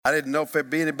I didn't know if there'd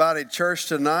be anybody at church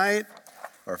tonight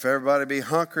or if everybody be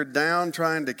hunkered down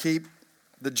trying to keep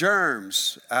the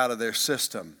germs out of their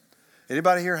system.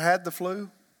 Anybody here had the flu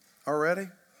already?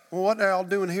 Well, what are y'all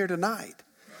doing here tonight?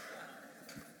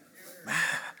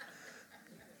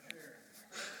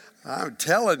 I'm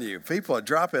telling you, people are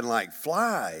dropping like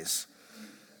flies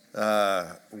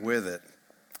with it.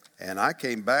 And I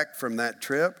came back from that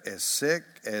trip as sick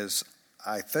as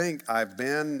I think I've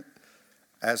been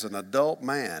as an adult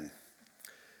man.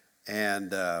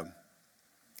 And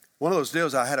one of those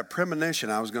deals, I had a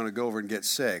premonition I was going to go over and get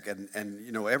sick. And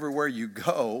you know, everywhere you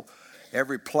go,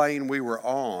 every plane we were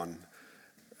on,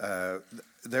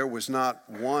 there was not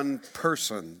one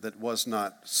person that was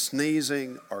not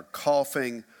sneezing or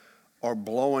coughing or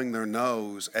blowing their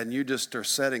nose. And you just are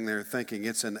sitting there thinking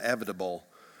it's inevitable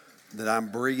that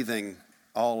I'm breathing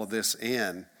all of this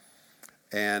in.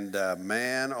 And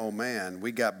man, oh man,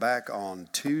 we got back on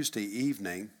Tuesday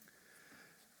evening,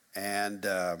 and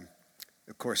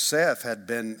of course Seth had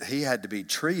to be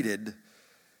treated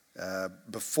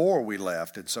before we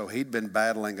left, and so he'd been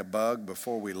battling a bug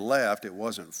before we left. It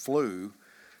wasn't flu,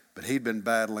 but he'd been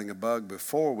battling a bug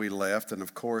before we left, and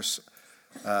of course,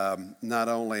 not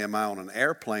only am I on an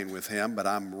airplane with him, but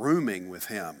I'm rooming with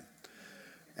him.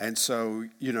 And so,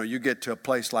 you know, you get to a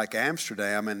place like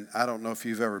Amsterdam, and I don't know if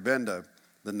you've ever been to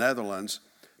the Netherlands,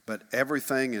 but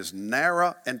everything is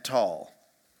narrow and tall.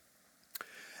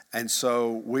 And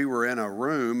so we were in a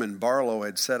room, and Barlow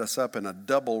had set us up in a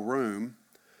double room,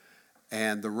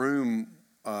 and the room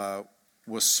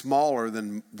was smaller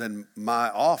than my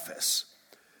office.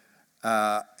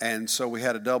 And so we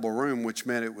had a double room, which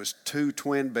meant it was two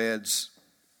twin beds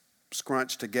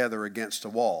scrunched together against a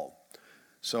wall.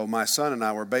 So my son and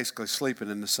I were basically sleeping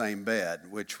in the same bed,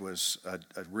 which was a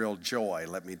real joy,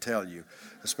 let me tell you,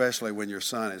 especially when your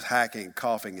son is hacking,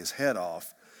 coughing his head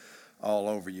off all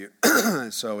over you.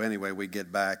 So anyway, we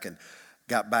got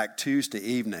back Tuesday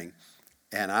evening,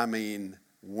 and I mean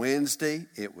Wednesday,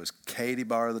 it was Katie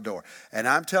bar the door. And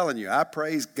I'm telling you, I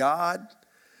praise God,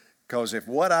 because if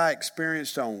what I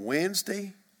experienced on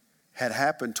Wednesday had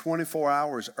happened 24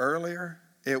 hours earlier,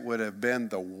 it would have been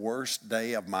the worst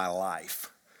day of my life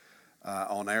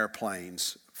on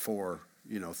airplanes for,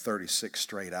 36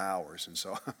 straight hours. And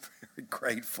so I'm very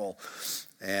grateful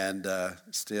and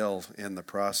still in the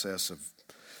process of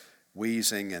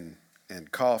wheezing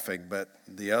and coughing. But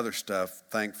the other stuff,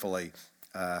 thankfully,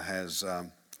 has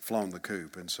flown the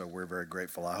coop. And so we're very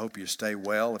grateful. I hope you stay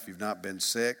well if you've not been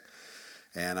sick.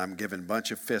 And I'm giving a bunch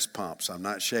of fist pumps. I'm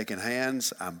not shaking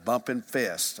hands. I'm bumping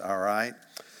fists, all right?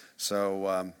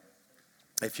 So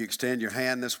if you extend your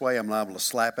hand this way, I'm liable to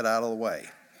slap it out of the way.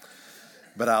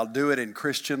 But I'll do it in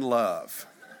Christian love.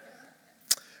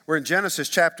 We're in Genesis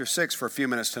chapter 6 for a few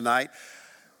minutes tonight.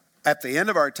 At the end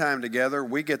of our time together,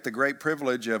 we get the great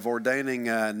privilege of ordaining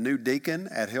a new deacon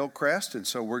at Hillcrest, and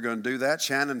so we're going to do that.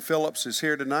 Shannon Phillips is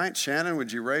here tonight. Shannon,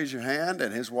 would you raise your hand?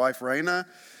 And his wife, Raina,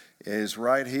 is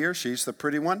right here. She's the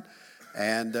pretty one.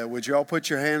 And would you all put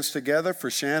your hands together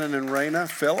for Shannon and Raina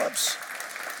Phillips?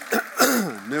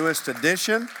 Newest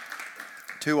addition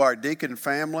to our deacon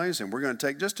families, and we're going to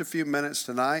take just a few minutes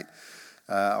tonight.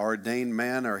 Our ordained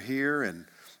men are here, and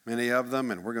many of them,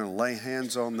 and we're going to lay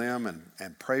hands on them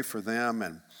and pray for them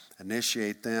and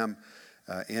initiate them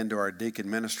into our deacon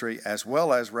ministry, as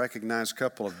well as recognize a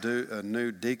couple of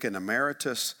new deacon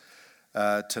emeritus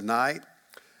tonight,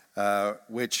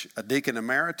 which a deacon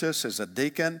emeritus is a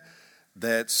deacon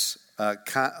that's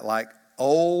like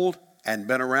old and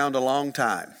been around a long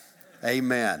time.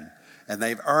 Amen. And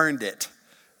they've earned it.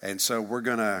 And so we're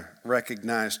going to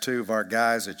recognize two of our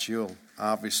guys that you'll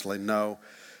obviously know,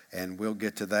 and we'll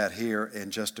get to that here in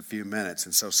just a few minutes.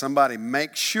 And so somebody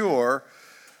make sure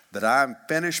that I'm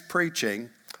finished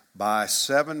preaching by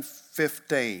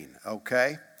 7:15,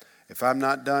 okay? If I'm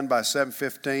not done by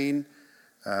 7:15,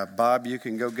 Bob, you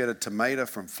can go get a tomato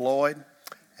from Floyd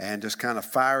and just kind of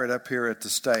fire it up here at the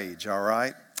stage, all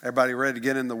right? Everybody ready to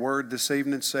get in the Word this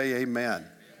evening? Say amen.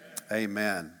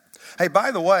 Amen. Hey,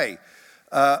 by the way,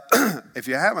 if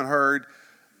you haven't heard,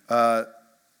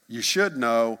 you should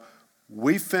know,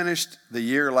 we finished the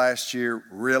year last year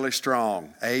really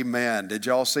strong. Amen. Did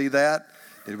y'all see that?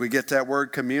 Did we get that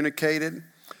word communicated?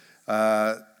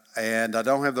 And I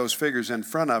don't have those figures in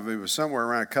front of me. It was somewhere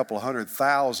around a couple of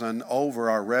 100,000 over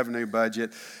our revenue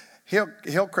budget.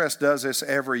 Hillcrest does this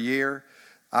every year.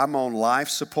 I'm on life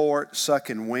support,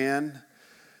 sucking wind,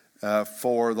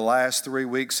 for the last 3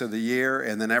 weeks of the year,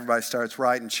 and then everybody starts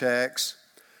writing checks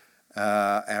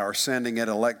or sending it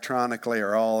electronically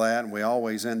or all that, and we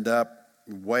always end up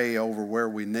way over where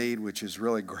we need, which is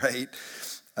really great.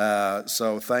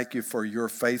 So thank you for your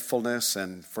faithfulness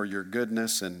and for your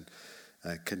goodness and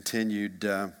continued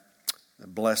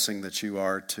blessing that you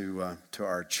are to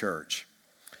our church.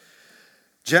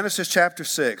 Genesis chapter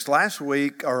 6. Last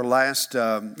week, as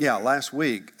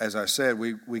I said,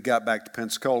 we got back to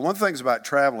Pensacola. One of the things about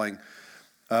traveling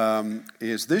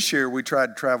is this year we tried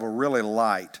to travel really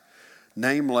light.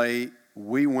 Namely,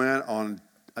 we went on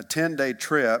a 10-day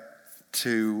trip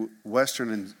to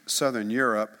Western and Southern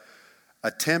Europe,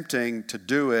 attempting to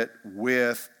do it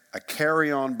with a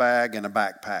carry-on bag and a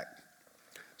backpack.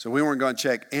 So we weren't going to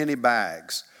check any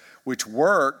bags, which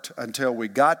worked until we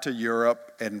got to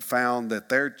Europe and found that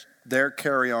their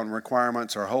carry-on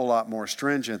requirements are a whole lot more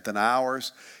stringent than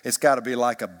ours. It's got to be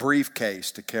like a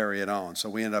briefcase to carry it on. So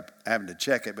we ended up having to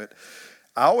check it. But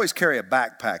I always carry a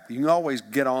backpack. You can always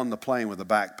get on the plane with a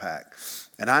backpack.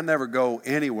 And I never go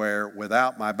anywhere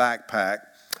without my backpack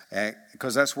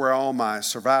because that's where all my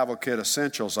survival kit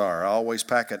essentials are. I always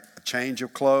pack a change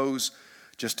of clothes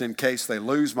just in case they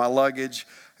lose my luggage.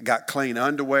 I got clean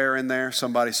underwear in there.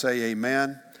 Somebody say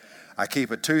amen. I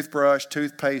keep a toothbrush,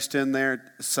 toothpaste in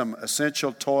there. Some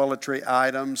essential toiletry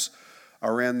items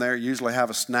are in there. Usually have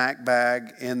a snack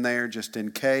bag in there just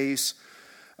in case.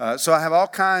 So I have all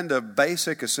kind of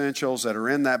basic essentials that are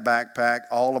in that backpack.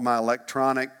 All of my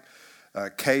electronic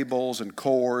cables and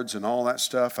cords and all that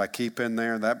stuff I keep in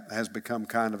there. That has become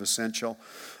kind of essential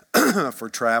for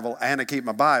travel. And I keep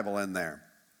my Bible in there.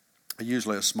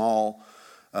 Usually a small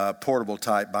portable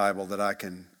type Bible that I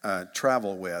can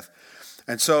travel with.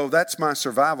 And so that's my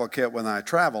survival kit when I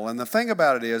travel. And the thing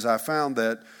about it is I found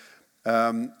that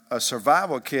a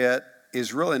survival kit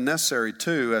is really necessary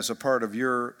too as a part of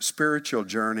your spiritual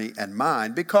journey and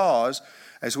mine, because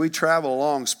as we travel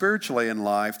along spiritually in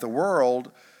life, the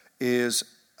world is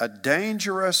a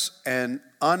dangerous and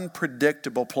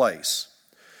unpredictable place.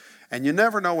 And you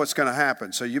never know what's going to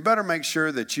happen. So you better make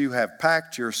sure that you have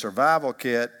packed your survival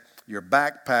kit, your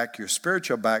backpack, your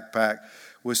spiritual backpack,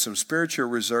 with some spiritual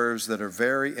reserves that are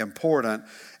very important.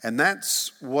 And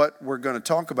that's what we're going to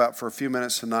talk about for a few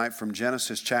minutes tonight from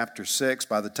Genesis chapter 6.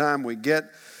 By the time we get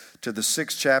to the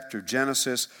 6th chapter of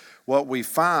Genesis, what we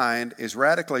find is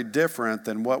radically different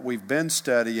than what we've been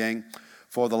studying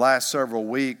for the last several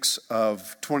weeks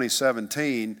of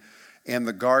 2017 in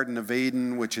the Garden of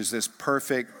Eden, which is this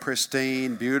perfect,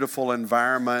 pristine, beautiful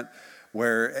environment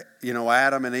where,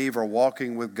 Adam and Eve are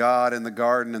walking with God in the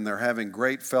garden and they're having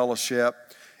great fellowship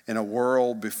in a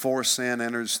world before sin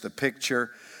enters the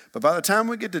picture. But by the time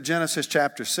we get to Genesis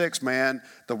chapter 6, man,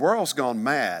 the world's gone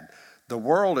mad. The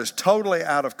world is totally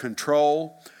out of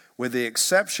control, with the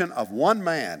exception of one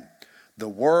man. The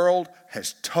world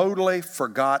has totally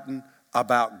forgotten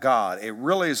about God. It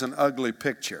really is an ugly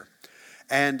picture.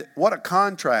 And what a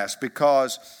contrast,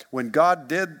 because when God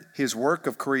did his work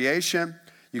of creation,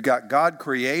 you got God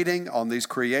creating on these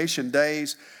creation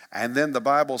days, and then the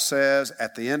Bible says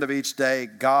at the end of each day,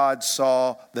 God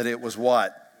saw that it was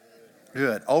what?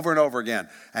 Good. Over and over again.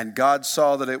 And God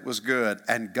saw that it was good.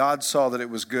 And God saw that it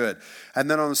was good. And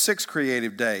then on the 6th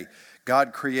creative day,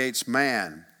 God creates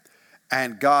man.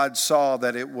 And God saw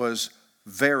that it was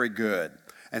very good.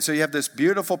 And so you have this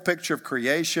beautiful picture of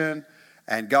creation,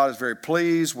 and God is very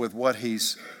pleased with what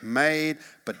he's made.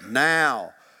 But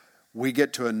now we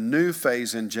get to a new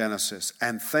phase in Genesis,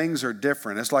 and things are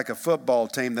different. It's like a football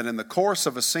team that in the course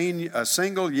of a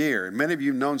single year, and many of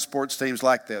you have known sports teams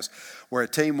like this, where a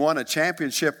team won a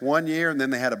championship one year, and then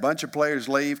they had a bunch of players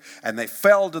leave, and they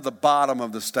fell to the bottom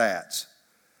of the stats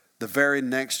the very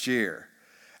next year.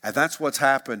 And that's what's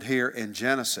happened here in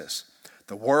Genesis.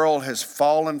 The world has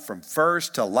fallen from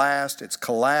first to last. It's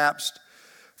collapsed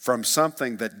from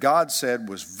something that God said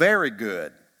was very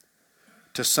good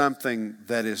to something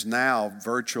that is now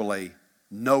virtually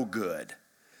no good.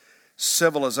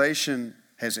 Civilization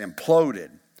has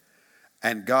imploded,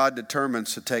 and God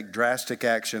determines to take drastic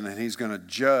action, and he's going to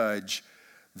judge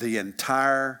the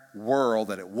entire world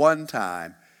that at one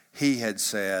time he had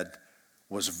said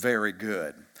was very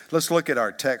good. Let's look at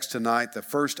our text tonight, the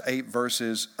first 8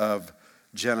 verses of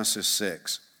Genesis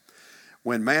 6.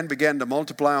 When man began to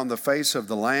multiply on the face of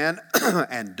the land,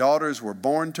 and daughters were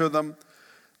born to them,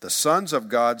 the sons of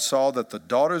God saw that the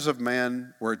daughters of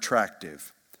men were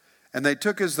attractive, and they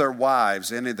took as their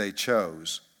wives any they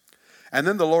chose. And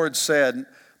then the Lord said,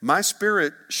 My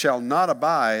spirit shall not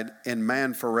abide in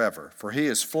man forever, for he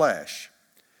is flesh.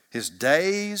 His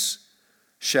days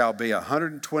shall be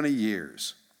 120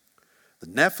 years. The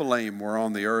Nephilim were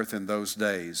on the earth in those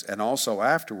days, and also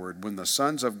afterward, when the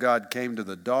sons of God came to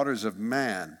the daughters of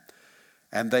man,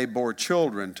 and they bore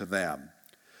children to them.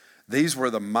 These were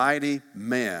the mighty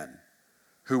men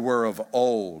who were of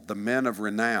old, the men of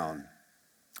renown.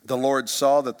 The Lord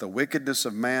saw that the wickedness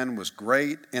of man was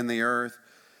great in the earth,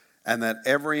 and that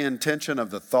every intention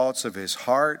of the thoughts of his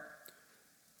heart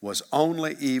was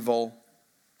only evil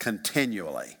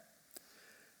continually.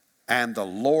 And the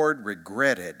Lord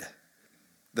regretted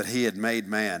that he had made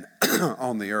man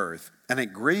on the earth, and it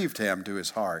grieved him to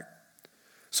his heart.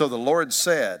 So the Lord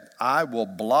said, I will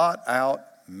blot out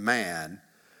man,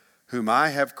 whom I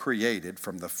have created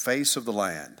from the face of the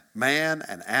land, man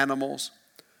and animals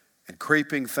and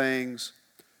creeping things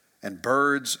and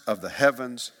birds of the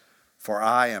heavens, for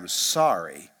I am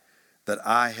sorry that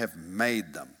I have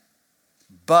made them.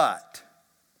 But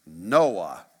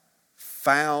Noah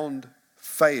found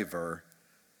favor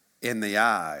in the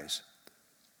eyes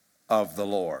of the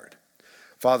Lord.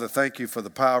 Father, thank you for the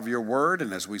power of your word,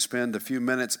 and as we spend a few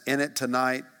minutes in it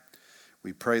tonight,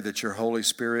 we pray that your Holy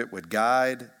Spirit would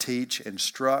guide, teach,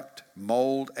 instruct,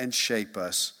 mold, and shape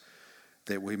us,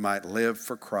 that we might live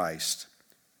for Christ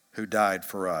who died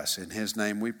for us. In his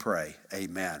name we pray,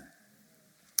 amen.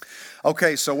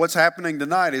 Okay, so what's happening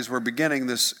tonight is we're beginning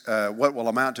this, what will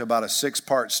amount to about a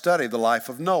 6-part study of the life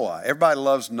of Noah. Everybody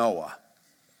loves Noah.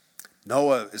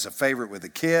 Noah is a favorite with the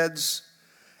kids.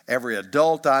 Every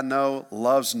adult I know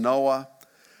loves Noah.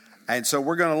 And so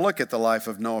we're going to look at the life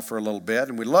of Noah for a little bit.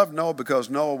 And we love Noah because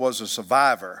Noah was a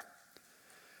survivor.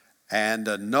 And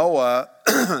Noah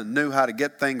knew how to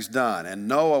get things done. And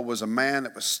Noah was a man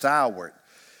that was stalwart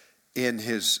in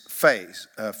his faith.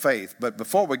 But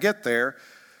before we get there,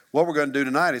 what we're going to do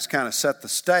tonight is kind of set the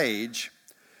stage,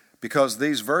 because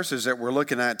these verses that we're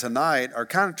looking at tonight are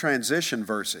kind of transition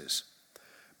verses,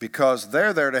 because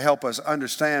they're there to help us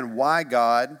understand why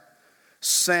God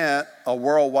sent a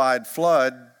worldwide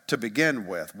flood to begin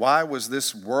with. Why was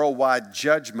this worldwide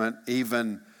judgment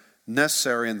even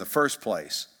necessary in the first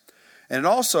place? And it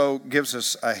also gives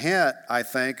us a hint, I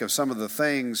think, of some of the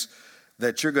things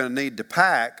that you're going to need to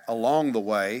pack along the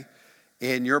way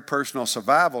in your personal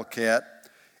survival kit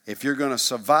if you're going to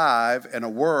survive in a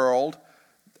world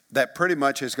that pretty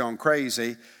much has gone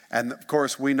crazy. And of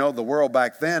course, we know the world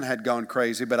back then had gone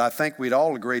crazy, but I think we'd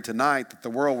all agree tonight that the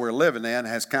world we're living in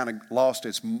has kind of lost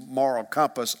its moral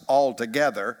compass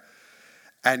altogether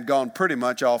and gone pretty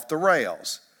much off the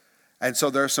rails. And so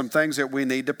there are some things that we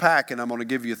need to pack, and I'm going to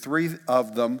give you 3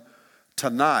 of them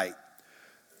tonight.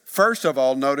 First of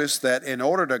all, notice that in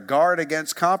order to guard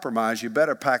against compromise, you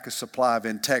better pack a supply of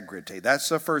integrity. That's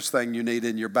the first thing you need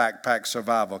in your backpack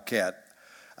survival kit.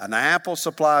 An ample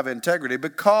supply of integrity,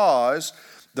 because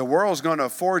the world's going to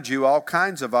afford you all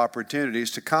kinds of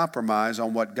opportunities to compromise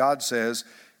on what God says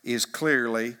is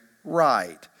clearly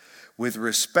right. With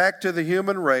respect to the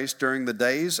human race during the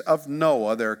days of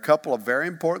Noah, there are a couple of very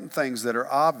important things that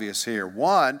are obvious here.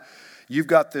 One, you've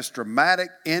got this dramatic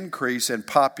increase in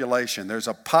population. There's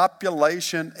a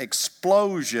population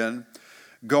explosion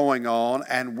going on,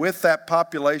 and with that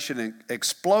population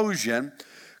explosion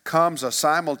comes a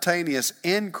simultaneous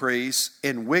increase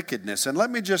in wickedness. And let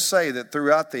me just say that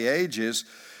throughout the ages,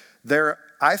 there,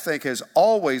 I think, has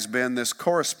always been this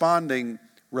corresponding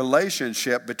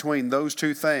relationship between those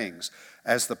two things.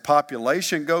 As the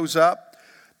population goes up,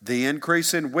 the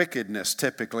increase in wickedness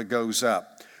typically goes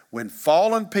up. When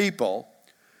fallen people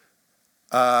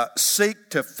seek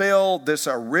to fill this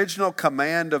original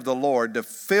command of the Lord to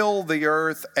fill the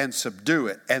earth and subdue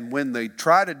it, and when they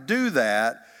try to do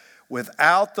that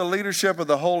without the leadership of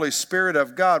the Holy Spirit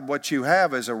of God, what you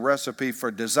have is a recipe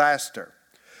for disaster.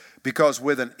 Because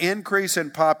with an increase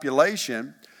in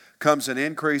population comes an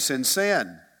increase in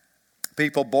sin.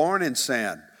 People born in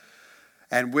sin.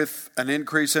 And with an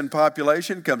increase in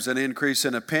population comes an increase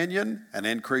in opinion, an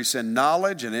increase in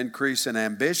knowledge, an increase in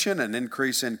ambition, an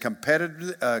increase in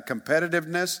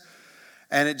competitiveness.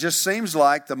 And it just seems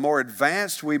like the more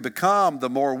advanced we become, the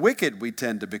more wicked we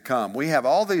tend to become. We have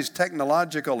all these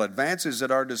technological advances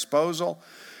at our disposal.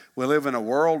 We live in a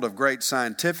world of great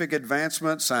scientific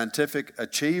advancement, scientific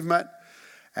achievement.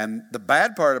 And the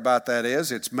bad part about that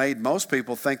is it's made most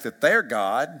people think that they're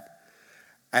God,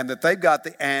 and that they've got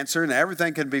the answer, and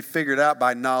everything can be figured out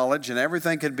by knowledge, and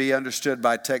everything can be understood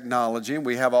by technology. And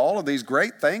we have all of these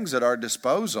great things at our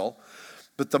disposal.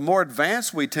 But the more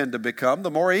advanced we tend to become,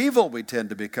 the more evil we tend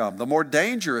to become, the more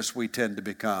dangerous we tend to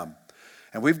become.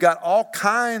 And we've got all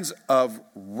kinds of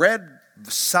red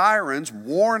sirens,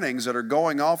 warnings that are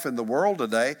going off in the world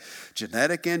today.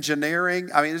 Genetic engineering.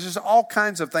 I mean, there's just all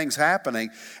kinds of things happening.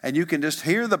 And you can just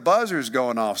hear the buzzers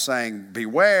going off saying,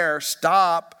 beware,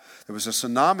 stop. There was a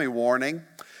tsunami warning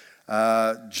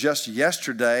just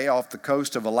yesterday off the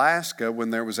coast of Alaska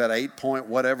when there was that 8-point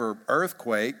whatever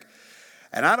earthquake.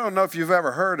 And I don't know if you've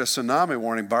ever heard a tsunami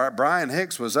warning. Brian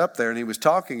Hicks was up there and he was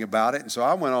talking about it. And so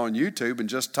I went on YouTube and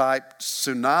just typed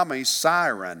tsunami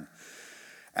siren.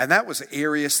 And that was the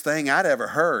eeriest thing I'd ever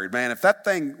heard. Man, if that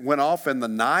thing went off in the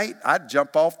night, I'd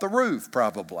jump off the roof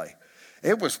probably.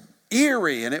 It was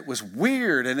eerie and it was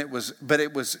weird but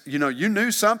it was, you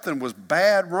knew something was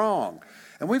bad wrong.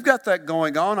 And we've got that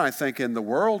going on, I think, in the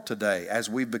world today as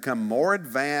we've become more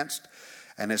advanced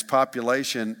and as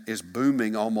population is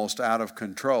booming almost out of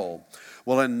control.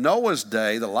 Well, in Noah's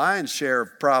day, the lion's share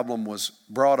of problem was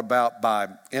brought about by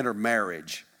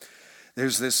intermarriage.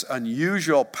 There's this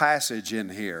unusual passage in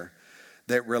here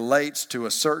that relates to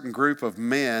a certain group of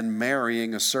men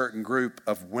marrying a certain group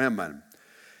of women.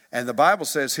 And the Bible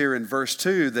says here in verse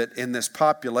 2 that in this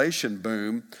population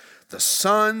boom, the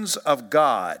sons of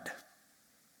God.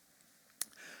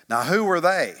 Now, who were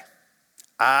they?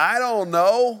 I don't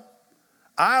know.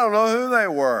 I don't know who they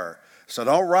were. So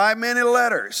don't write me any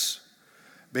letters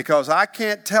because I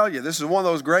can't tell you. This is one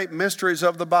of those great mysteries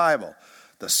of the Bible.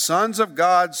 The sons of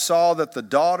God saw that the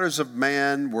daughters of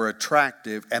man were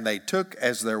attractive and they took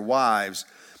as their wives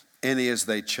any as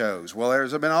they chose. Well,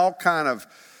 there's been all kind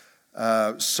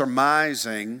of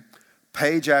surmising,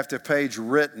 page after page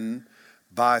written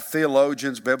by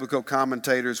theologians, biblical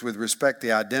commentators with respect to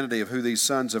the identity of who these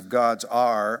sons of God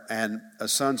are.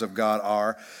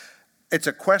 It's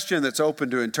a question that's open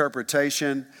to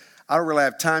interpretation. I don't really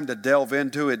have time to delve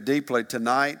into it deeply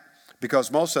tonight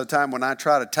because most of the time when I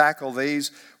try to tackle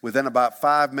these, within about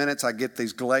 5 minutes I get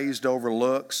these glazed over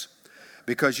looks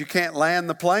because you can't land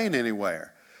the plane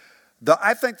anywhere.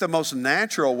 I think the most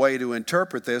natural way to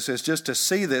interpret this is just to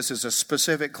see this as a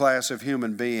specific class of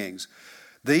human beings.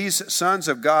 These sons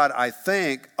of God, I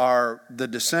think, are the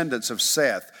descendants of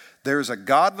Seth. There's a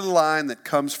godly line that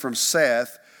comes from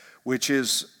Seth, which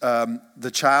is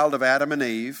the child of Adam and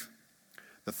Eve,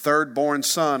 the third born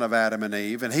son of Adam and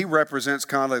Eve, and he represents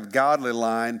kind of the godly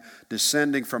line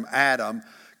descending from Adam.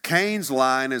 Cain's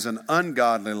line is an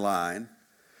ungodly line,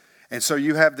 and so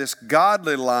you have this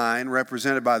godly line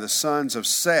represented by the sons of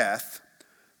Seth,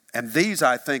 and these,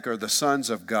 I think, are the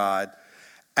sons of God,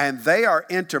 and they are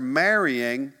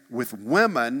intermarrying with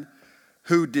women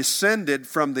who descended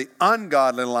from the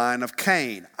ungodly line of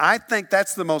Cain. I think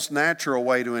that's the most natural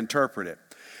way to interpret it.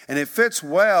 And it fits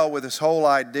well with this whole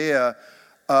idea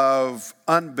of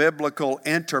unbiblical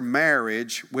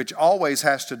intermarriage, which always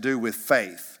has to do with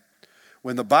faith.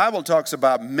 When the Bible talks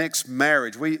about mixed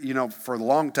marriage, for a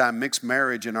long time, mixed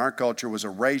marriage in our culture was a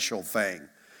racial thing.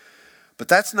 But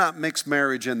that's not mixed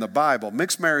marriage in the Bible.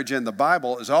 Mixed marriage in the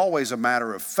Bible is always a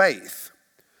matter of faith.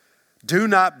 Do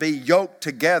not be yoked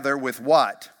together with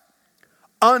what?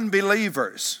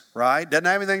 Unbelievers, right? Doesn't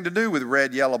have anything to do with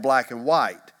red, yellow, black, and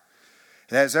white.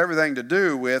 It has everything to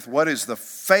do with what is the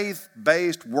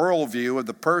faith-based worldview of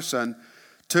the person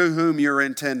to whom you're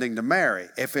intending to marry.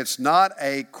 If it's not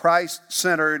a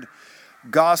Christ-centered,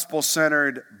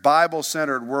 gospel-centered,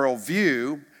 Bible-centered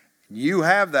worldview, you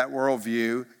have that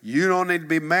worldview, you don't need to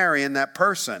be marrying that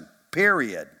person,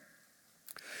 period.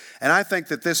 And I think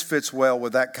that this fits well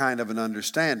with that kind of an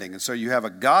understanding. And so you have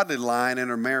a godly line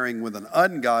intermarrying with an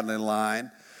ungodly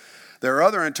line. There are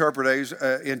other interpreters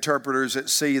that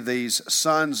see these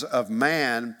sons of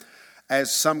man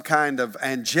as some kind of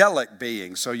angelic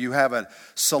being. So you have a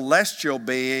celestial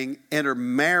being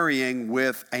intermarrying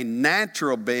with a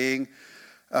natural being,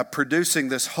 producing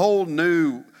this whole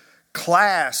new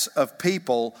class of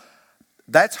people.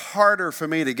 That's harder for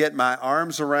me to get my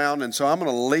arms around, and so I'm going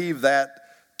to leave that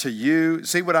to you.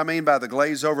 See what I mean by the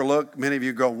glazed over look? Many of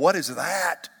you go, what is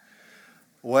that?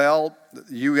 Well,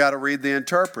 you got to read the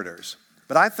interpreters.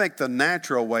 But I think the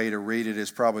natural way to read it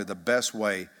is probably the best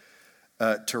way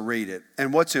to read it.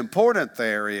 And what's important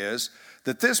there is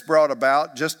that this brought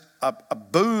about just a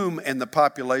boom in the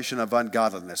population of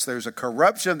ungodliness. There's a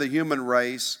corruption of the human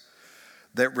race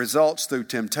that results through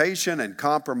temptation and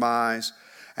compromise.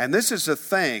 And this is the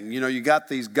thing, you got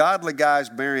these godly guys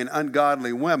marrying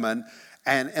ungodly women,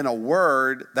 and in a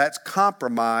word, that's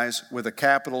compromise with a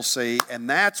capital C. And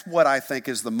that's what I think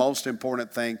is the most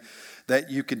important thing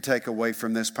that you can take away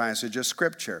from this passage of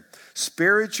Scripture.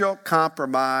 Spiritual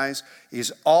compromise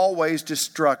is always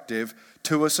destructive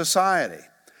to a society.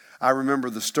 I remember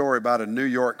the story about a New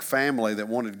York family that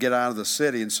wanted to get out of the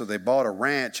city, and so they bought a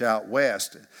ranch out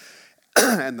west.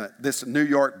 And this New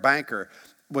York banker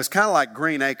was kind of like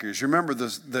Green Acres. You remember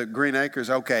the Green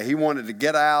Acres? Okay, he wanted to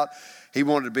get out. He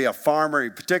wanted to be a farmer. He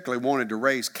particularly wanted to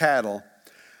raise cattle.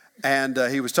 And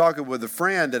he was talking with a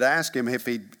friend that asked him if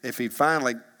he'd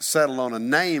finally settled on a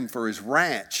name for his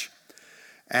ranch.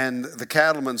 And the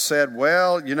cattleman said,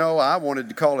 well, I wanted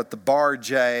to call it the Bar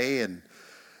J. And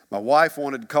My wife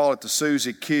wanted to call it the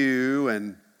Susie Q,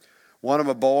 and one of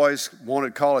my boys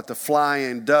wanted to call it the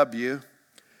Flying W,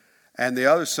 and the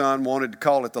other son wanted to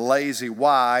call it the Lazy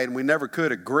Y, and we never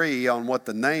could agree on what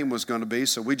the name was going to be,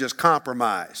 so we just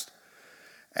compromised.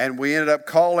 And we ended up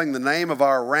calling the name of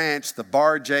our ranch the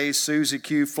Bar J Susie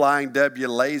Q Flying W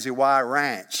Lazy Y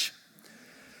Ranch.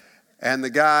 And the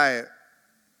guy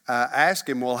asked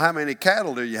him, well, how many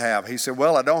cattle do you have? He said,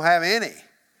 well, I don't have any.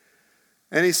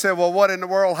 And he said, well, what in the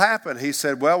world happened? He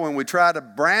said, well, when we tried to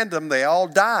brand them, they all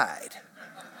died.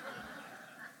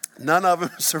 None of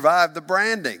them survived the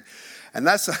branding. And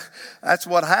that's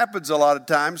what happens a lot of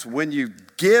times when you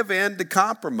give in to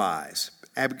compromise.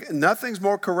 And nothing's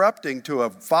more corrupting to a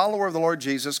follower of the Lord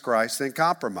Jesus Christ than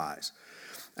compromise.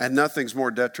 And nothing's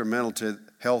more detrimental to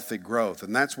healthy growth.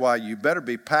 And that's why you better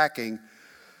be packing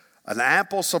an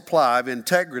ample supply of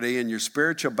integrity in your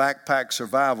spiritual backpack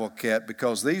survival kit,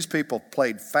 because these people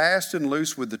played fast and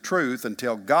loose with the truth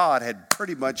until God had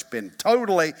pretty much been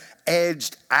totally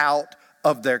edged out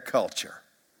of their culture.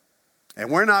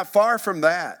 And we're not far from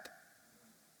that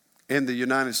in the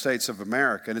United States of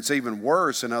America. And it's even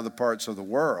worse in other parts of the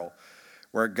world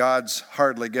where God's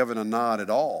hardly given a nod at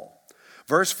all.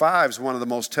 Verse 5 is one of the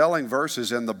most telling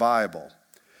verses in the Bible.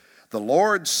 The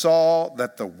Lord saw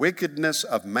that the wickedness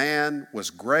of man was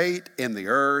great in the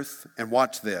earth, and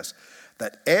watch this,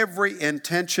 that every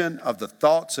intention of the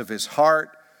thoughts of his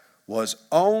heart was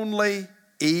only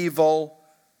evil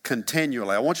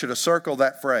continually. I want you to circle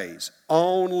that phrase,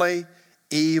 only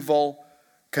evil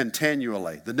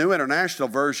continually. The New International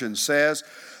Version says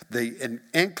the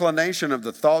inclination of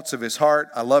the thoughts of his heart,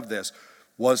 I love this,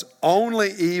 was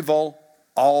only evil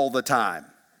all the time.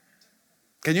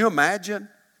 Can you imagine?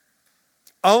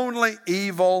 Only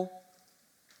evil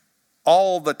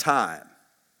all the time.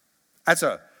 That's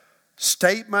a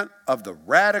statement of the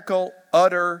radical,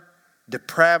 utter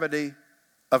depravity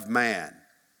of man.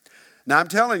 Now I'm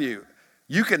telling you,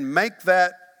 you can make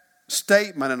that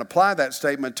statement and apply that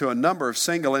statement to a number of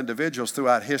single individuals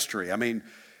throughout history. I mean,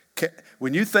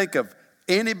 when you think of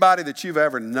anybody that you've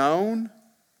ever known,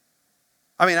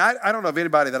 I don't know of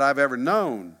anybody that I've ever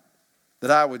known that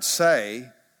I would say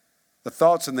the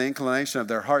thoughts and the inclination of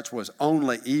their hearts was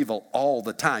only evil all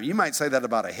the time. You might say that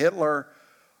about a Hitler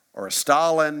or a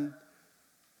Stalin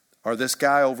or this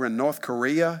guy over in North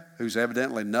Korea who's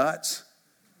evidently nuts.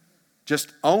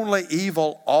 Just only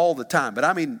evil all the time.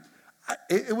 But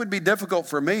it would be difficult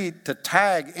for me to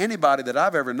tag anybody that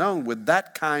I've ever known with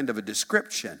that kind of a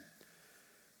description.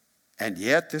 And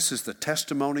yet this is the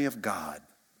testimony of God,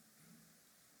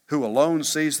 who alone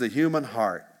sees the human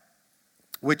heart,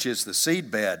 which is the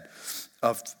seedbed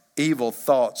of evil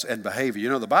thoughts and behavior. You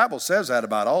know, the Bible says that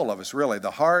about all of us, really.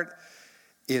 The heart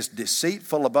is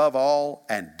deceitful above all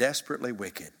and desperately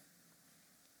wicked.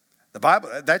 The Bible,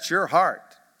 that's your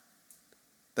heart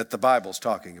that the Bible's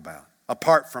talking about,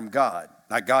 apart from God.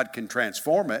 Now, God can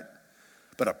transform it,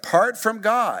 but apart from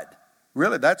God,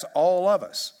 really, that's all of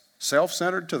us.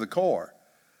 Self-centered to the core.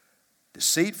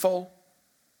 Deceitful,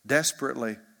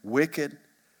 desperately wicked.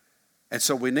 And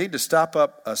so we need to stock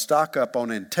up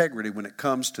on integrity when it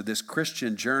comes to this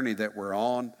Christian journey that we're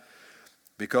on,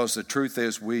 because the truth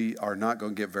is we are not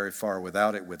going to get very far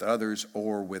without it, with others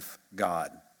or with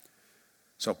God.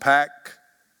 So pack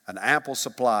an ample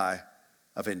supply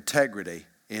of integrity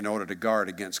in order to guard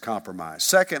against compromise.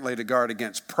 Secondly, to guard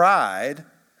against pride,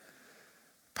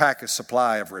 pack a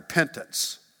supply of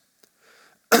repentance.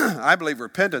 I believe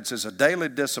repentance is a daily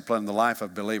discipline in the life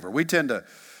of a believer. We tend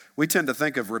to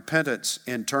think of repentance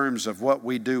in terms of what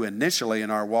we do initially in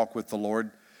our walk with the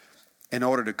Lord in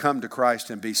order to come to Christ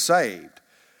and be saved.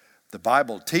 The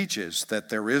Bible teaches that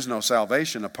there is no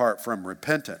salvation apart from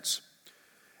repentance.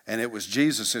 And it was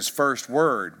Jesus' first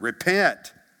word,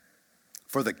 repent,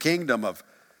 for the kingdom of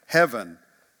heaven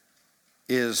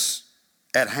is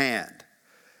at hand.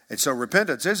 And so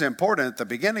repentance is important at the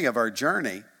beginning of our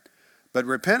journey, but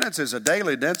repentance is a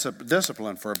daily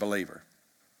discipline for a believer.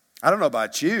 I don't know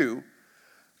about you,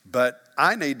 but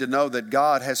I need to know that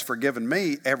God has forgiven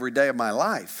me every day of my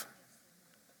life.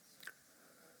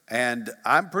 And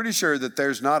I'm pretty sure that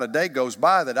there's not a day goes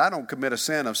by that I don't commit a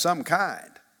sin of some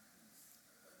kind.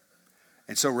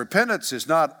 And so repentance is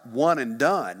not one and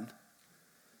done.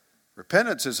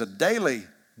 Repentance is a daily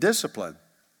discipline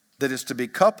that is to be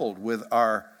coupled with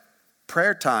our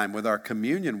prayer time, with our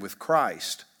communion with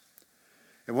Christ.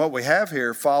 And what we have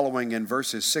here following in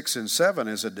verses 6 and 7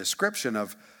 is a description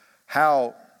of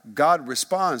how God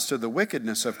responds to the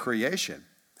wickedness of creation.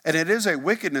 And it is a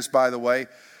wickedness, by the way,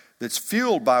 that's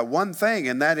fueled by one thing,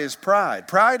 and that is pride.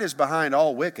 Pride is behind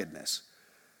all wickedness.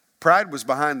 Pride was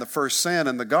behind the first sin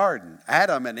in the garden.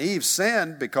 Adam and Eve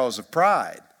sinned because of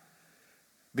pride,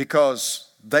 because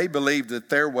they believed that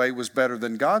their way was better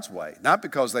than God's way. Not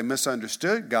because they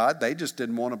misunderstood God, they just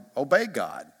didn't want to obey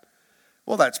God.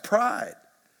 Well, that's pride.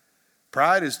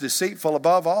 Pride is deceitful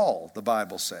above all, the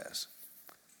Bible says.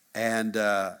 And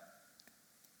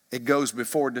it goes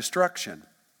before destruction.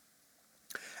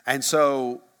 And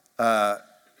so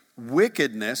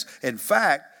wickedness, in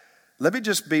fact, let me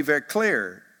just be very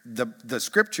clear. The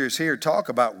scriptures here talk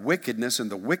about wickedness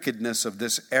and the wickedness of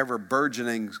this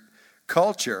ever-burgeoning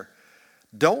culture.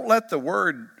 Don't let the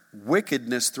word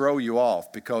wickedness throw you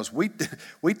off, because we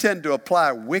tend to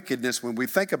apply wickedness. When we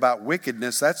think about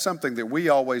wickedness, that's something that we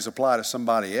always apply to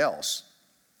somebody else.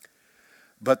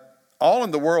 But all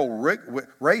in the world,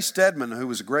 Ray Stedman, who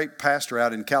was a great pastor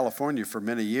out in California for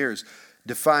many years,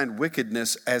 defined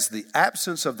wickedness as the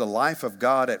absence of the life of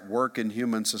God at work in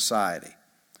human society.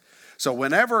 So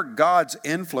whenever God's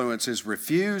influence is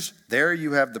refused, there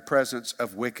you have the presence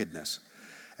of wickedness.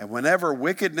 And whenever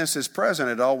wickedness is present,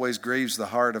 it always grieves the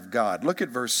heart of God. Look at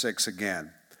verse 6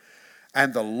 again.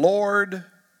 And the Lord,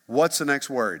 what's the next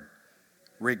word?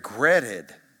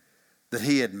 Regretted that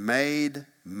he had made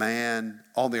man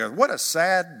on the earth. What a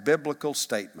sad biblical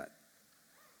statement.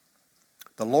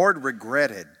 The Lord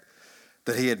regretted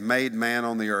that he had made man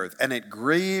on the earth, and it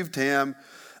grieved him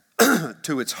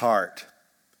to its heart.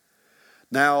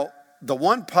 Now, the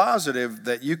one positive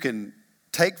that you can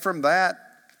take from that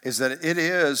is that it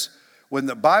is, when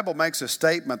the Bible makes a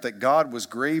statement that God was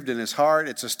grieved in his heart,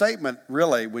 it's a statement,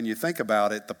 really, when you think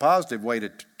about it, the positive way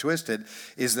to twist it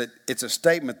is that it's a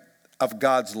statement of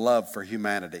God's love for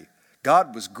humanity.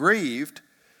 God was grieved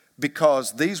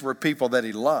because these were people that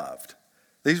he loved.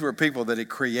 These were people that he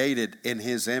created in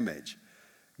his image.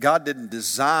 God didn't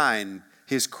design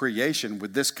his creation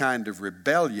with this kind of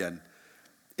rebellion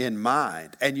in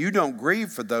mind. And you don't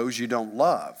grieve for those you don't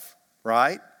love,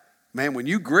 right? Man, when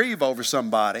you grieve over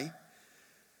somebody,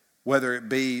 whether it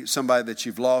be somebody that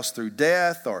you've lost through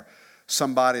death or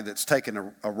somebody that's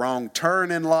taken a wrong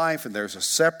turn in life and there's a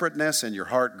separateness and your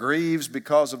heart grieves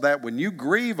because of that, when you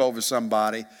grieve over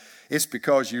somebody, it's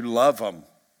because you love them,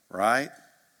 right?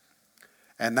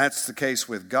 And that's the case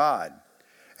with God.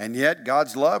 And yet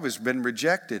God's love has been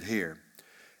rejected here.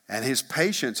 And his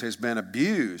patience has been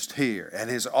abused here. And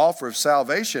his offer of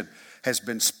salvation has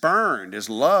been spurned. His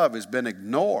love has been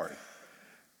ignored.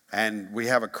 And we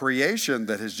have a creation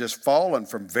that has just fallen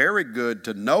from very good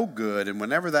to no good. And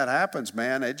whenever that happens,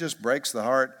 man, it just breaks the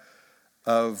heart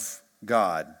of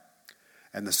God.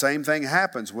 And the same thing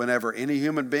happens whenever any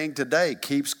human being today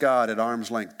keeps God at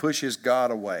arm's length, pushes God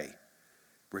away,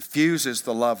 refuses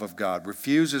the love of God,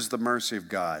 refuses the mercy of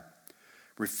God,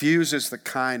 refuses the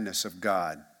kindness of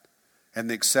God and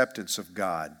the acceptance of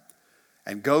God,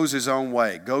 and goes his own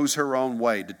way, goes her own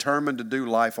way, determined to do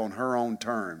life on her own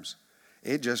terms.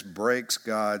 It just breaks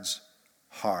God's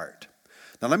heart.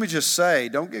 Now let me just say,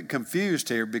 don't get confused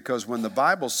here, because when the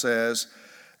Bible says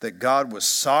that God was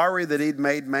sorry that he'd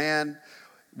made man,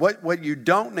 what you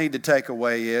don't need to take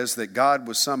away is that God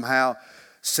was somehow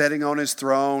sitting on his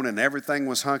throne and everything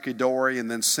was hunky-dory, and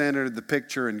then sin entered the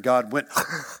picture and God went,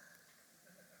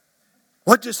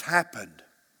 what just happened?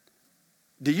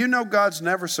 Do you know God's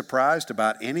never surprised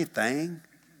about anything?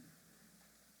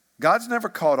 God's never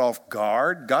caught off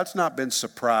guard. God's not been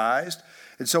surprised.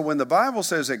 And so when the Bible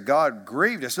says that God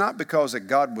grieved, it's not because that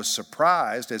God was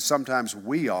surprised, as sometimes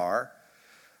we are.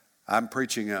 I'm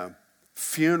preaching a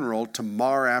funeral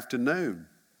tomorrow afternoon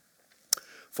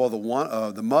for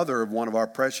the mother of one of our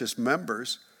precious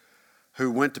members who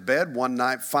went to bed one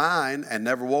night fine and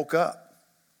never woke up.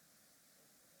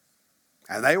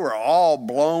 And they were all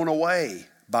blown away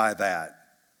by that.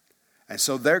 And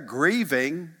so they're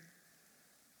grieving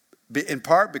in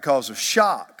part because of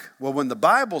shock. Well, when the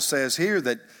Bible says here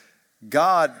that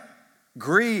God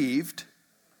grieved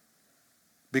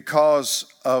because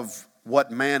of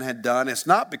what man had done, it's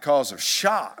not because of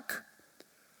shock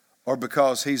or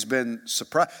because he's been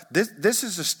surprised. This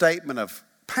is a statement of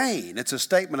pain. It's a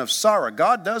statement of sorrow.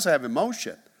 God does have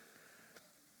emotion.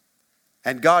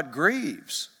 And God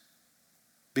grieves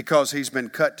because he's been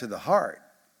cut to the heart.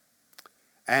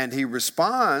 And he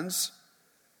responds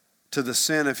to the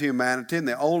sin of humanity in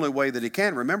the only way that he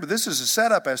can. Remember, this is a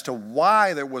setup as to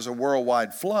why there was a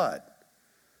worldwide flood.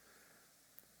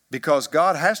 Because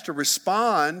God has to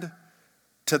respond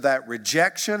to that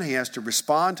rejection. He has to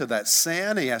respond to that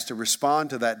sin. He has to respond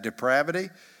to that depravity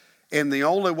in the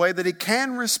only way that he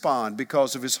can respond,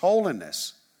 because of his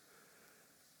holiness.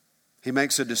 He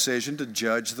makes a decision to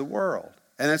judge the world.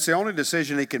 And that's the only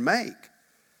decision he can make.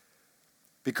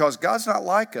 Because God's not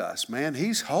like us, man.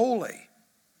 He's holy.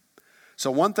 So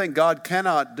one thing God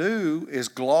cannot do is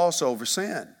gloss over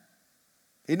sin.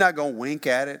 He's not going to wink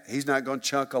at it. He's not going to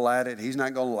chuckle at it. He's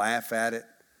not going to laugh at it.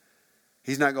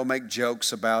 He's not going to make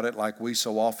jokes about it like we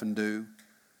so often do.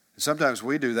 Sometimes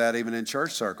we do that even in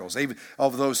church circles. Even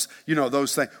of those,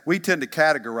 those things. We tend to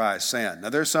categorize sin. Now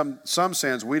there's some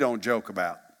sins we don't joke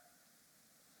about.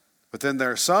 But then there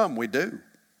are some we do.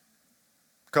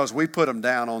 Because we put them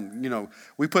down on,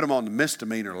 we put them on the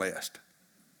misdemeanor list.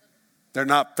 They're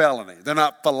not felony. They're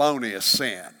not felonious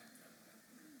sin.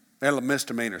 They're a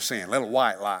misdemeanor sin, a little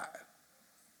white lie.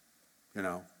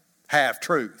 Half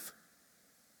truth.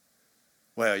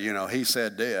 Well, he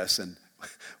said this, and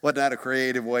wasn't that a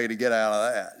creative way to get out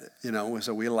of that?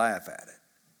 So we laugh at it,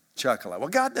 chuckle at it. Well,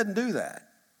 God doesn't do that.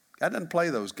 God doesn't play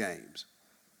those games.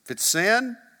 If it's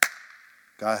sin,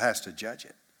 God has to judge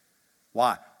it.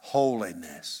 Why?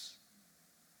 Holiness.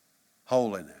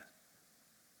 Holiness.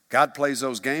 God plays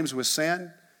those games with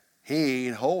sin. He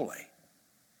ain't holy.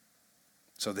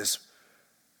 So this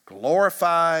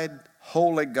glorified,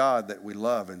 holy God that we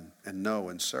love and know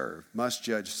and serve must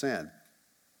judge sin.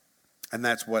 And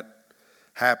that's what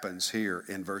happens here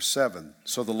in verse 7.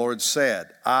 So the Lord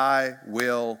said, I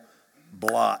will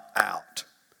blot out,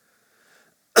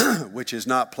 which is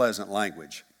not pleasant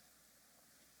language.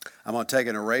 I'm going to take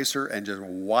an eraser and just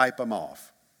wipe them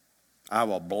off. I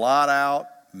will blot out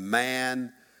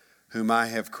man whom I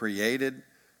have created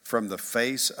from the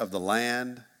face of the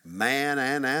land, man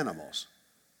and animals,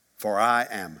 for I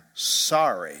am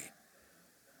sorry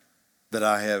that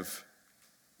I have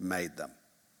made them.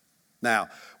 Now,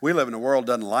 we live in a world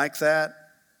that doesn't like that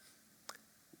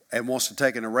and wants to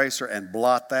take an eraser and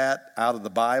blot that out of the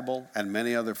Bible and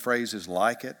many other phrases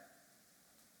like it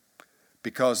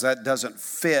because that doesn't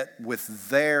fit with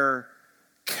their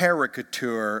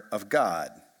caricature of God.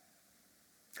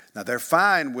 Now, they're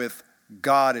fine with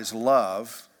God is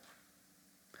love,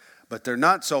 but they're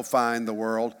not so fine, the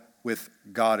world, with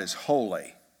God is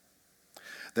holy.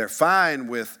 They're fine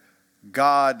with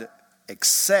God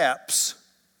accepts,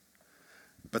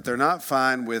 but they're not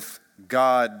fine with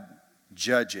God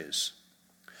judges.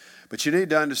 But you need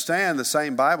to understand the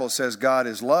same Bible says God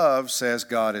is love, says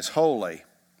God is holy.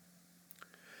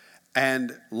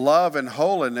 And love and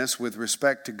holiness with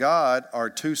respect to God are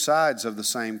two sides of the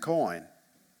same coin.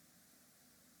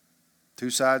 Two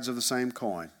sides of the same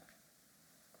coin.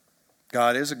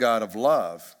 God is a God of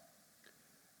love,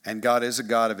 and God is a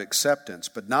God of acceptance,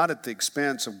 but not at the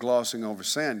expense of glossing over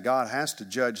sin. God has to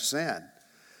judge sin.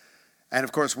 And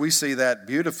of course, we see that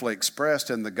beautifully expressed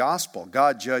in the gospel.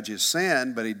 God judges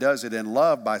sin, but he does it in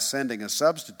love by sending a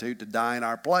substitute to die in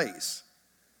our place.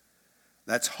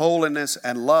 That's holiness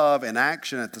and love in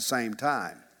action at the same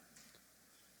time.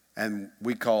 And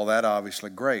we call that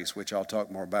obviously grace, which I'll talk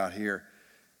more about here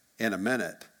in a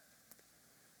minute.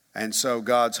 And so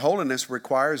God's holiness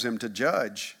requires him to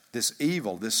judge this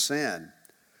evil, this sin.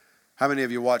 How many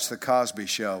of you watched the Cosby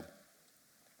Show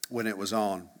when it was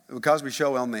on? The Cosby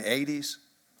Show in the 80s?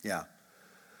 Yeah.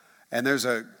 And there's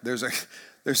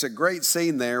a great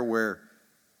scene there where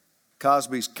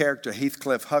Cosby's character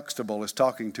Heathcliff Huxtable is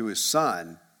talking to his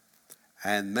son.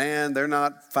 And man, they're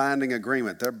not finding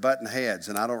agreement. They're butting heads,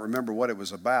 and I don't remember what it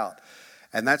was about.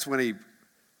 And that's when he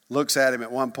looks at him at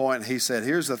one point and he said,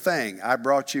 here's the thing, I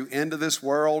brought you into this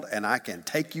world and I can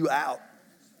take you out.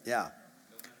 Yeah.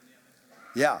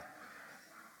 Yeah.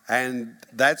 And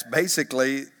that's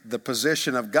basically the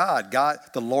position of God. God,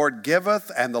 the Lord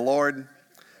giveth and the Lord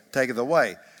taketh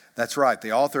away. That's right.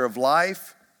 The author of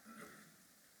life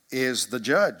is the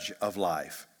judge of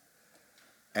life.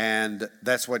 And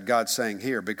that's what God's saying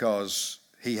here because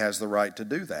he has the right to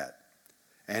do that.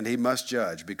 And he must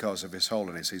judge because of his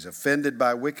holiness. He's offended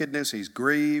by wickedness. He's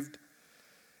grieved.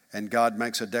 And God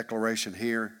makes a declaration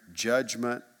here.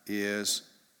 Judgment is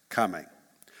coming.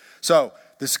 So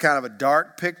this is kind of a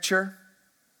dark picture.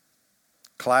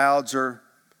 Clouds are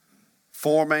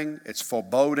forming. It's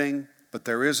foreboding. But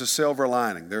there is a silver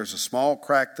lining. There's a small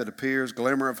crack that appears.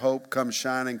 Glimmer of hope comes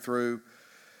shining through.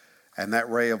 And that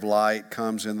ray of light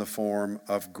comes in the form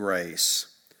of grace.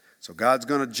 So God's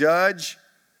going to judge,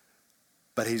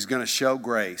 but he's going to show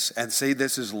grace. And see,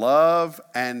 this is love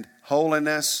and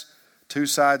holiness, two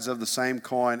sides of the same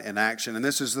coin in action. And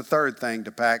this is the third thing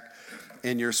to pack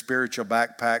in your spiritual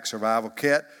backpack survival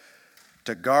kit.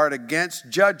 To guard against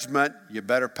judgment, you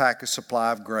better pack a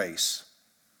supply of grace.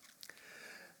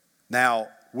 Now,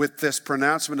 with this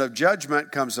pronouncement of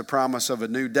judgment comes the promise of a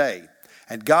new day.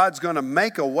 And God's going to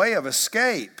make a way of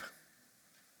escape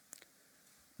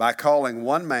by calling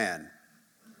one man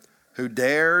who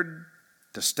dared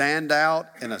to stand out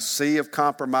in a sea of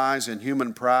compromise and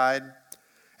human pride.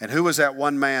 And who was that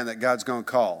one man that God's going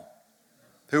to call?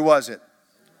 Who was it?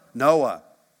 Noah.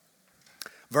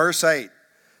 Verse 8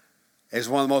 is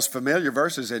one of the most familiar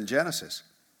verses in Genesis.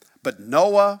 But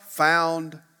Noah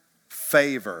found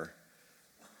favor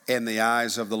in the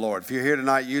eyes of the Lord. If you're here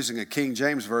tonight using a King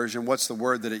James Version, what's the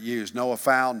word that it used? Noah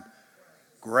found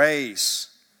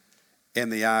grace in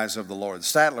the eyes of the Lord. The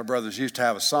Statler brothers used to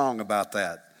have a song about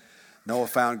that. Noah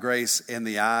found grace in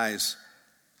the eyes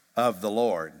of the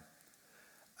Lord.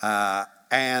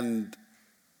 And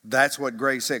that's what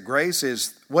grace is. Grace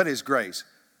is, what is grace?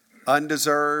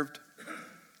 Undeserved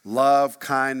love,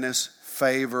 kindness,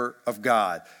 favor of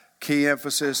God. Key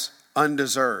emphasis,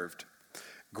 undeserved.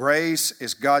 Grace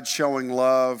is God showing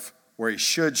love where he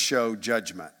should show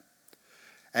judgment.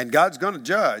 And God's going to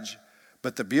judge,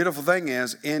 but the beautiful thing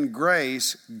is, in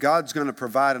grace, God's going to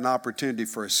provide an opportunity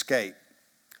for escape.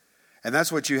 And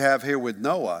that's what you have here with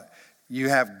Noah. You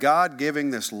have God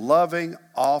giving this loving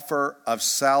offer of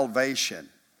salvation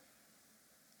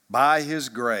by his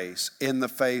grace in the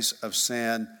face of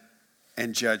sin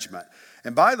and judgment.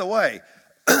 And by the way,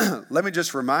 let me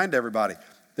just remind everybody,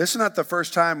 this is not the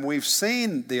first time we've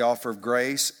seen the offer of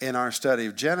grace in our study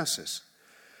of Genesis.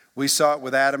 We saw it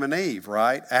with Adam and Eve,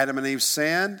 right? Adam and Eve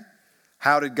sinned.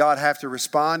 How did God have to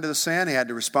respond to the sin? He had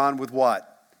to respond with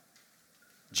what?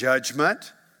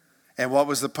 Judgment. And what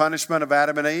was the punishment of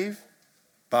Adam and Eve?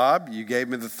 Bob, you gave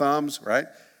me the thumbs, right?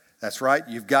 That's right.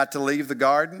 You've got to leave the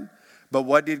garden. But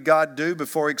what did God do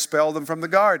before he expelled them from the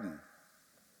garden?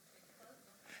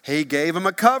 He gave them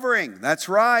a covering. That's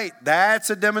right.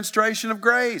 That's a demonstration of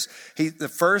grace. The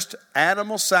first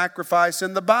animal sacrifice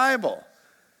in the Bible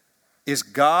is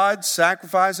God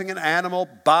sacrificing an animal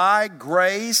by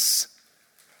grace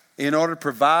in order to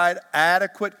provide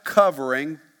adequate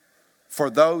covering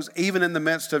for those even in the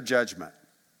midst of judgment.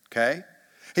 Okay?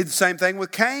 He did the same thing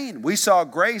with Cain. We saw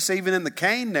grace even in the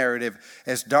Cain narrative,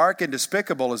 as dark and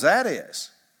despicable as that is.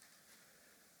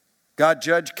 God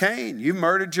judged Cain. You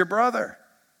murdered your brother.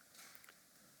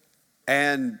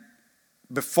 And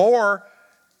before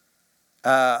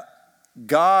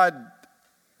God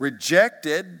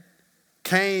rejected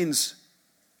Cain's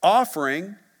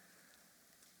offering,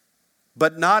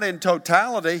 but not in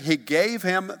totality, he gave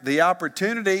him the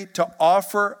opportunity to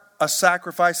offer a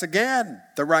sacrifice again,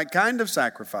 the right kind of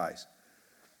sacrifice.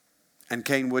 And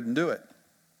Cain wouldn't do it.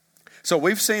 So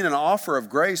we've seen an offer of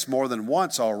grace more than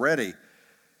once already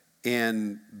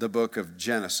in the book of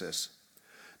Genesis.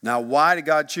 Now, why did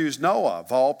God choose Noah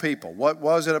of all people? What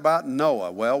was it about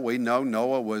Noah? Well, we know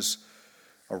Noah was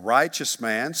a righteous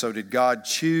man. So did God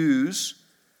choose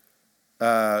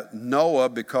Noah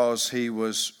because he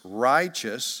was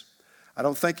righteous? I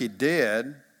don't think he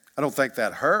did. I don't think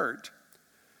that hurt.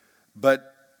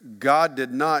 But God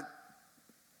did not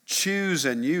choose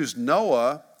and use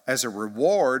Noah as a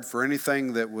reward for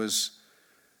anything that was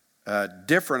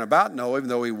different about Noah, even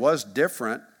though he was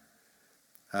different.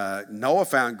 Noah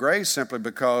found grace simply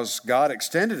because God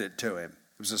extended it to him.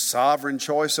 It was a sovereign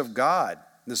choice of God,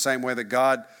 in the same way that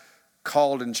God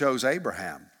called and chose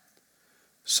Abraham.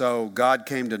 So God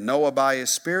came to Noah by his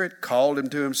Spirit, called him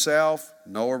to himself.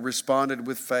 Noah responded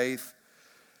with faith,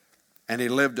 and he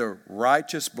lived a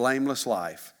righteous, blameless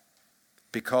life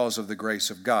because of the grace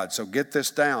of God. So get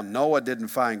this down. Noah didn't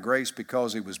find grace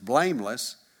because he was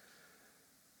blameless.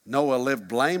 Noah lived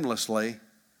blamelessly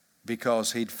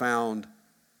because he'd found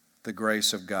the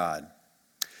grace of God.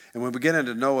 And when we get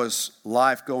into Noah's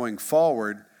life going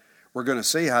forward, we're going to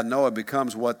see how Noah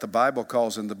becomes what the Bible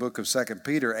calls in the book of 2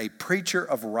 Peter a preacher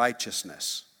of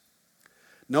righteousness.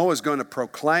 Noah is going to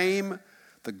proclaim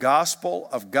the gospel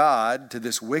of God to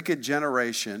this wicked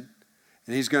generation,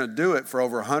 and he's going to do it for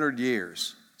over 100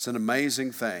 years. It's an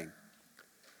amazing thing.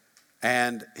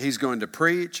 And he's going to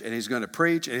preach, and he's going to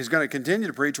preach, and he's going to continue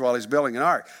to preach while he's building an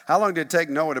ark. How long did it take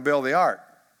Noah to build the ark?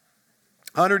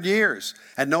 100 years.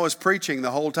 And Noah's preaching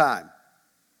the whole time,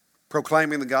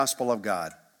 proclaiming the gospel of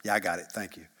God. Yeah, I got it.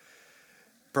 Thank you.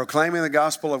 Proclaiming the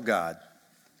gospel of God.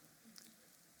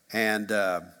 And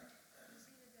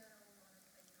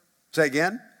say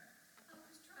again?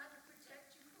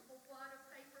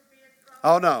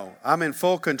 Oh, no. I'm in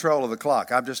full control of the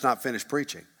clock. I've just not finished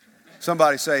preaching.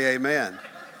 Somebody say amen.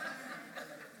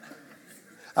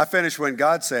 I finish when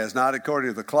God says, not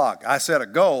according to the clock. I set a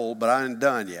goal, but I ain't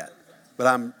done yet. But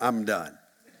I'm done.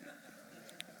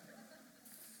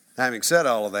 Having said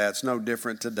all of that, it's no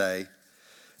different today.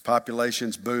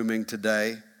 Population's booming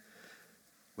today.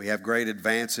 We have great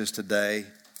advances today.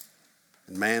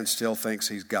 And man still thinks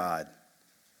he's God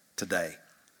today.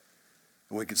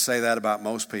 And we could say that about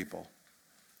most people.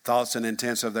 Thoughts and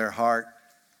intents of their heart,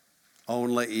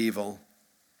 only evil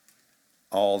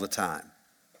all the time.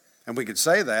 And we could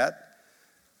say that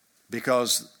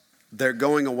because they're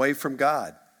going away from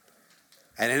God.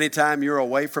 And anytime you're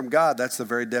away from God, that's the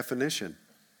very definition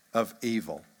of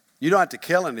evil. You don't have to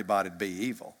kill anybody to be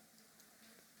evil.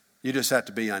 You just have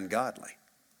to be ungodly.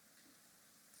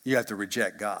 You have to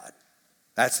reject God.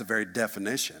 That's the very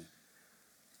definition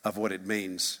of what it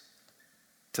means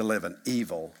to live an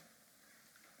evil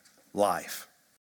life.